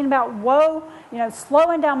been thinking about,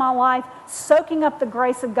 slowing down my life, soaking up the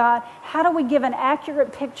grace of God? How do we give an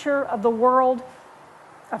accurate picture of the world,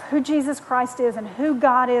 of who Jesus Christ is and who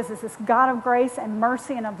God is this God of grace and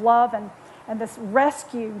mercy and of love and this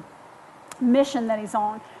rescue mission that He's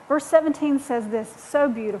on? Verse 17 says this so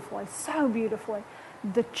beautifully.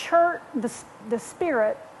 The church, the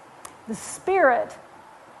Spirit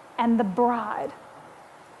and the bride.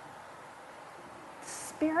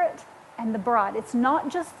 Spirit and the bride. It's not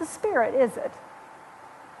just the Spirit, is it?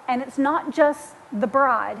 And it's not just the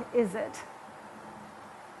bride, is it?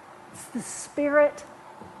 It's the Spirit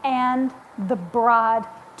and the bride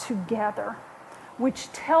together,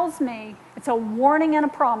 which tells me it's a warning and a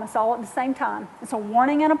promise all at the same time. It's a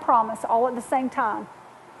warning and a promise all at the same time.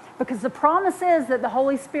 Because the promise is that the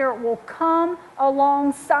Holy Spirit will come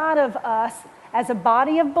alongside of us as a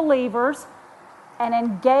body of believers and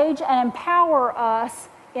engage and empower us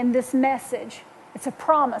in this message. It's a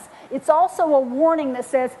promise. It's also a warning that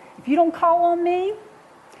says, if you don't call on me,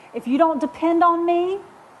 if you don't depend on me,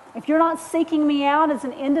 if you're not seeking me out as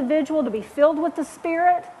an individual to be filled with the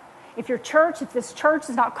Spirit, if this church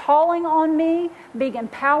is not calling on me, being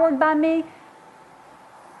empowered by me,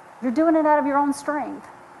 you're doing it out of your own strength.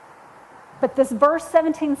 But this verse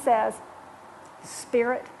 17 says, the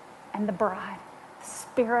Spirit and the bride, the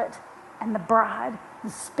Spirit and the bride, the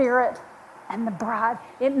Spirit and the bride.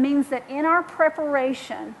 It means that in our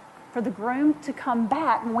preparation for the groom to come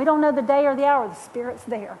back, and we don't know the day or the hour, the Spirit's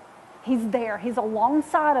there. He's there. He's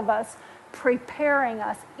alongside of us, preparing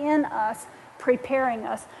us, in us, preparing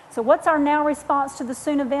us. So what's our now response to the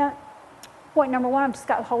soon event? Point number one, I've just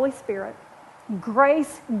got the Holy Spirit.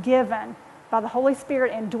 Grace given by the Holy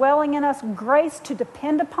Spirit indwelling in us, grace to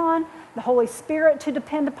depend upon, the Holy Spirit to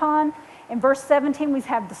depend upon. In verse 17, we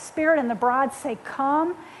have the Spirit and the bride say,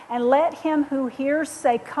 come, and let him who hears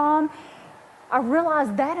say, come. I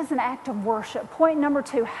realize that is an act of worship. Point number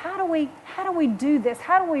 2, how do we do this?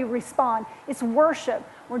 How do we respond? It's worship.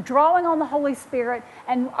 We're drawing on the Holy Spirit,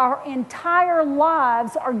 and our entire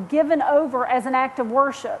lives are given over as an act of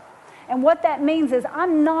worship. And what that means is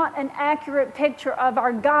I'm not an accurate picture of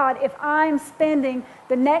our God if I'm spending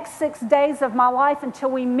the next 6 days of my life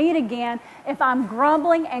until we meet again, if I'm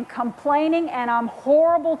grumbling and complaining and I'm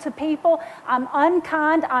horrible to people, I'm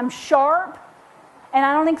unkind, I'm sharp, and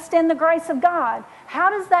I don't extend the grace of God. How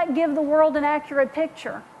does that give the world an accurate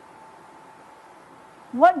picture?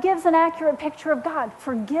 What gives an accurate picture of God?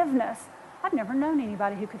 Forgiveness. I've never known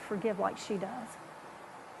anybody who could forgive like she does.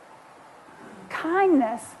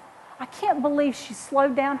 Kindness. I can't believe she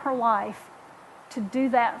slowed down her life to do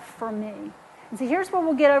that for me. And see, here's where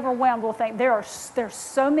we'll get overwhelmed. We'll think, there's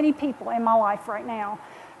so many people in my life right now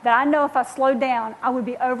that I know if I slowed down, I would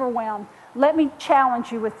be overwhelmed. Let me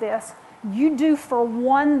challenge you with this. You do for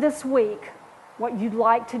one this week what you'd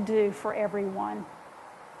like to do for everyone.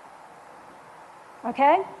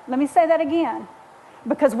 Okay? Let me say that again.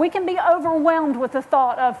 Because we can be overwhelmed with the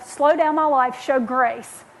thought of slow down my life, show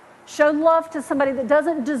grace. Show love to somebody that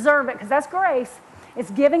doesn't deserve it, because that's grace.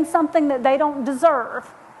 It's giving something that they don't deserve.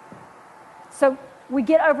 So we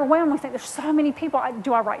get overwhelmed. We think there's so many people.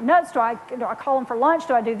 Do I write notes? Do I call them for lunch?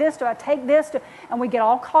 Do I do this? Do I take this? And we get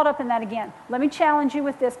all caught up in that again. Let me challenge you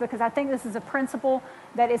with this, because I think this is a principle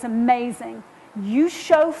that is amazing. You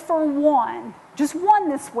show for one, just one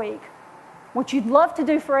this week, what you'd love to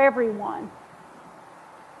do for everyone.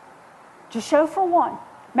 Just show for one.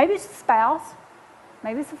 Maybe it's a spouse.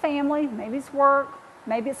 Maybe it's a family, maybe it's work,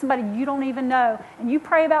 maybe it's somebody you don't even know. And you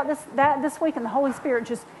pray about this week, and the Holy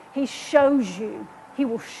Spirit He shows you. He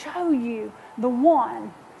will show you the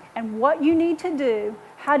one and what you need to do.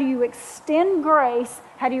 How do you extend grace?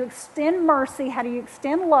 How do you extend mercy? How do you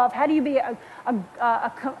extend love? How do you be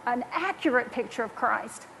an accurate picture of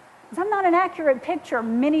Christ? Because I'm not an accurate picture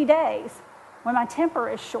many days when my temper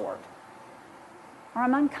is short or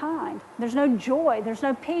I'm unkind. There's no joy. There's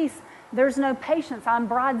no peace. There's no patience. I'm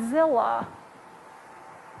bridezilla.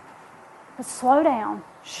 But slow down.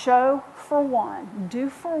 Show for one. Do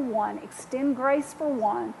for one. Extend grace for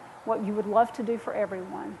one what you would love to do for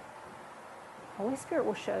everyone. Holy Spirit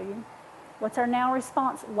will show you. What's our now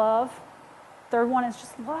response? Love. Third one is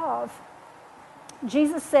just love.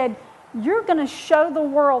 Jesus said, you're going to show the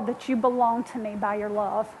world that you belong to me by your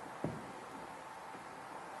love.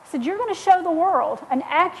 He said, you're going to show the world. An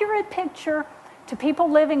accurate picture to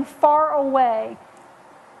people living far away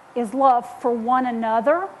is love for one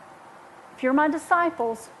another. If you're my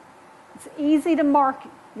disciples, it's easy to mark.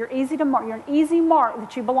 You're easy to mark. You're an easy mark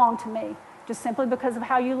that you belong to me, just simply because of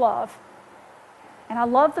how you love. And I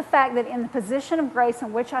love the fact that in the position of grace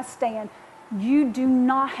in which I stand, you do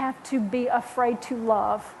not have to be afraid to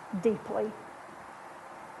love deeply.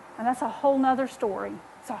 And that's a whole nother story.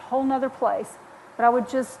 It's a whole nother place. But I would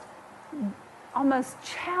just almost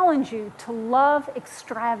challenge you to love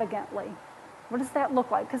extravagantly. What does that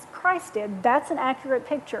look like? Because Christ did. That's an accurate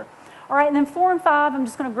picture. All right, and then 4 and 5, I'm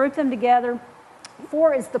just going to group them together.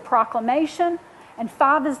 4 is the proclamation, and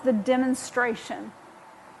 5 is the demonstration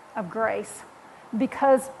of grace.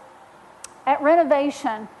 Because at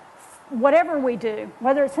Renovation, whatever we do,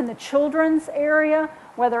 whether it's in the children's area,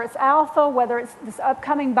 whether it's Alpha, whether it's this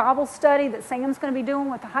upcoming Bible study that Sam's going to be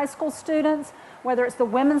doing with the high school students, whether it's the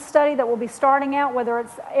women's study that we'll be starting out, whether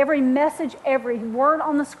it's every message, every word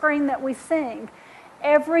on the screen that we sing,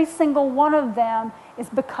 every single one of them is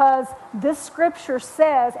because this scripture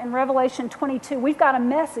says in Revelation 22, we've got a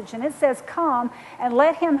message, and it says, come, and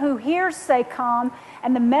let him who hears say, come.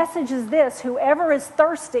 And the message is this: whoever is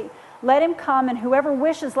thirsty, let him come, and whoever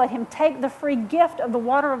wishes, let him take the free gift of the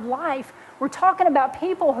water of life. We're talking about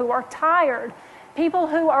people who are tired, people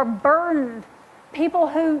who are burdened, people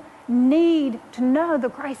who need to know the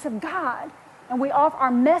grace of God. And we offer,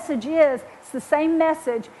 our message is, it's the same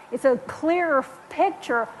message. It's a clearer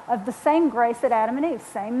picture of the same grace that Adam and Eve,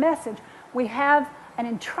 same message. We have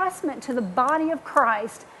an entrustment to the body of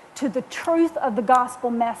Christ, to the truth of the gospel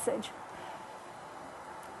message.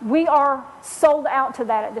 We are sold out to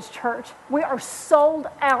that at this church. We are sold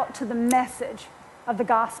out to the message of the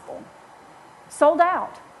gospel. Sold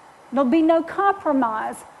out. There'll be no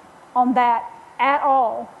compromise on that at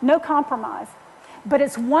all. No compromise. But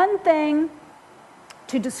it's one thing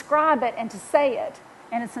to describe it and to say it,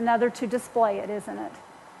 and it's another to display it, isn't it?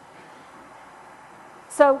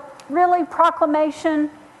 So really, proclamation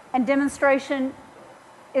and demonstration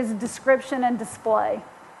is description and display.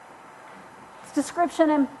 It's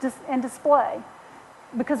description and display.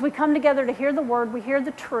 Because we come together to hear the word, we hear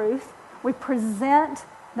the truth, we present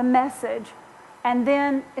the message, and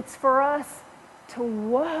then it's for us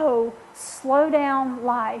to, slow down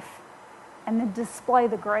life and then display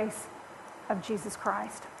the grace of Jesus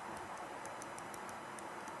Christ.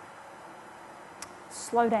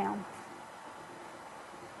 Slow down.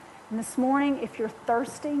 And this morning, if you're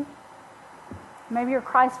thirsty, maybe you're a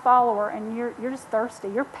Christ follower and you're just thirsty,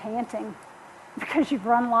 you're panting because you've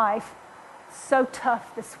run life so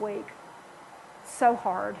tough this week, so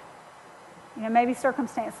hard. Maybe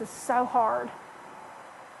circumstances so hard,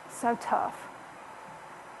 so tough.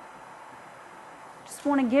 Just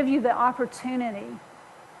want to give you the opportunity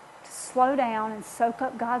to slow down and soak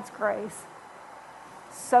up God's grace,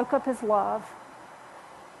 soak up His love,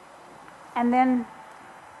 and then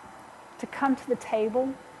to come to the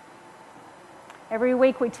table. Every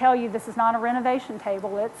week we tell you this is not a renovation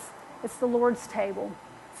table, it's the Lord's table.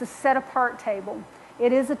 It's a set-apart table.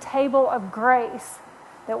 It is a table of grace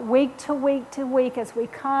that week to week to week as we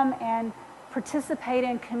come and participate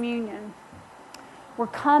in communion, we're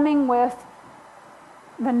coming with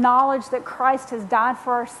the knowledge that Christ has died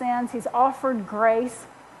for our sins. He's offered grace.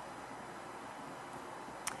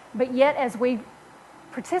 But yet as we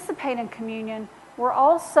participate in communion, we're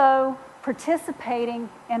also participating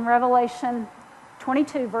in Revelation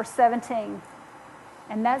 22, verse 17.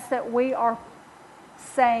 And that's that we are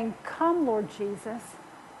saying, "Come, Lord Jesus,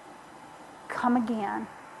 come again."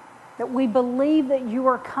 That we believe that you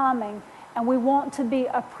are coming, and we want to be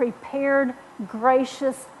a prepared,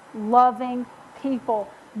 gracious, loving people,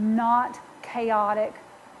 not chaotic,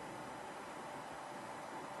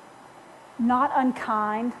 not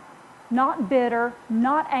unkind, not bitter,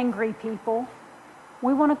 not angry people.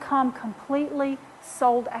 We want to come completely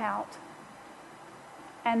sold out.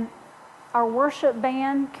 And our worship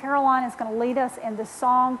band, Caroline, is going to lead us in this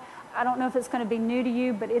song. I don't know if it's going to be new to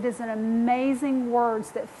you, but it is an amazing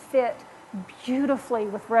words that fit beautifully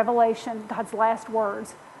with Revelation, God's last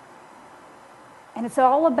words. And it's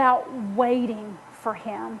all about waiting for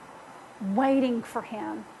Him, waiting for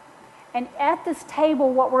Him. And at this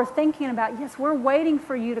table, what we're thinking about, yes, we're waiting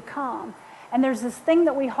for you to come. And there's this thing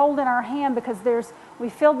that we hold in our hand because we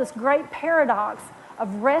feel this great paradox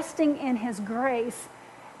of resting in His grace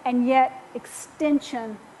and yet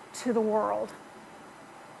extension to the world.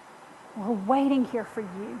 We're waiting here for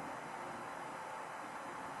you.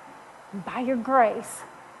 By your grace,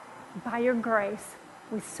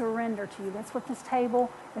 we surrender to you. That's what this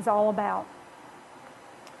table is all about.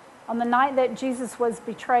 On the night that Jesus was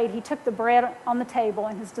betrayed, He took the bread on the table,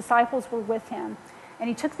 and His disciples were with Him. And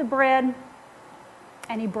He took the bread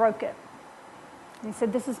and He broke it. And He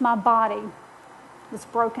said, "This is my body that's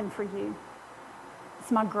broken for you.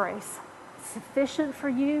 It's my grace. It's sufficient for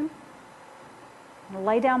you. I'm going to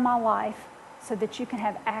lay down my life so that you can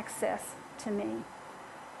have access to me."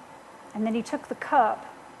 And then He took the cup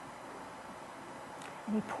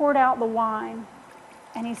and He poured out the wine,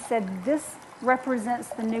 and He said, "This represents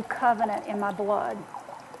the new covenant in my blood,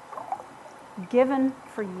 given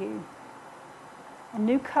for you." A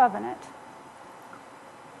new covenant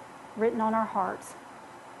written on our hearts.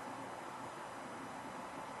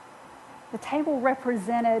 The table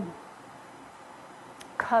represented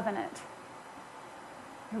covenant.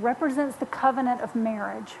 It represents the covenant of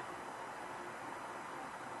marriage.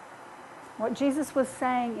 What Jesus was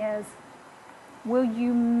saying is, will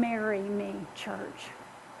you marry me, church?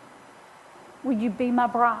 Will you be my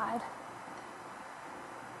bride?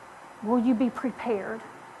 Will you be prepared?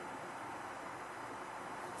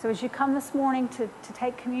 So as you come this morning to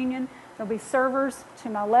take communion, there'll be servers to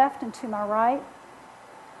my left and to my right.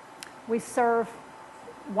 We serve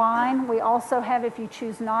wine. We also have, if you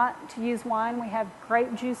choose not to use wine, we have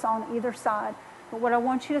grape juice on either side. But what I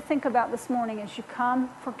want you to think about this morning as you come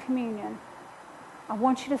for communion, I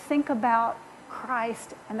want you to think about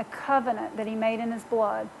Christ and the covenant that He made in His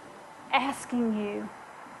blood, asking you,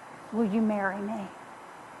 will you marry me?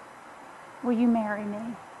 Will you marry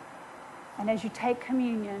me? And as you take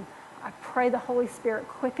communion, I pray the Holy Spirit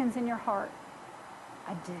quickens in your heart.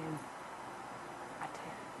 I do.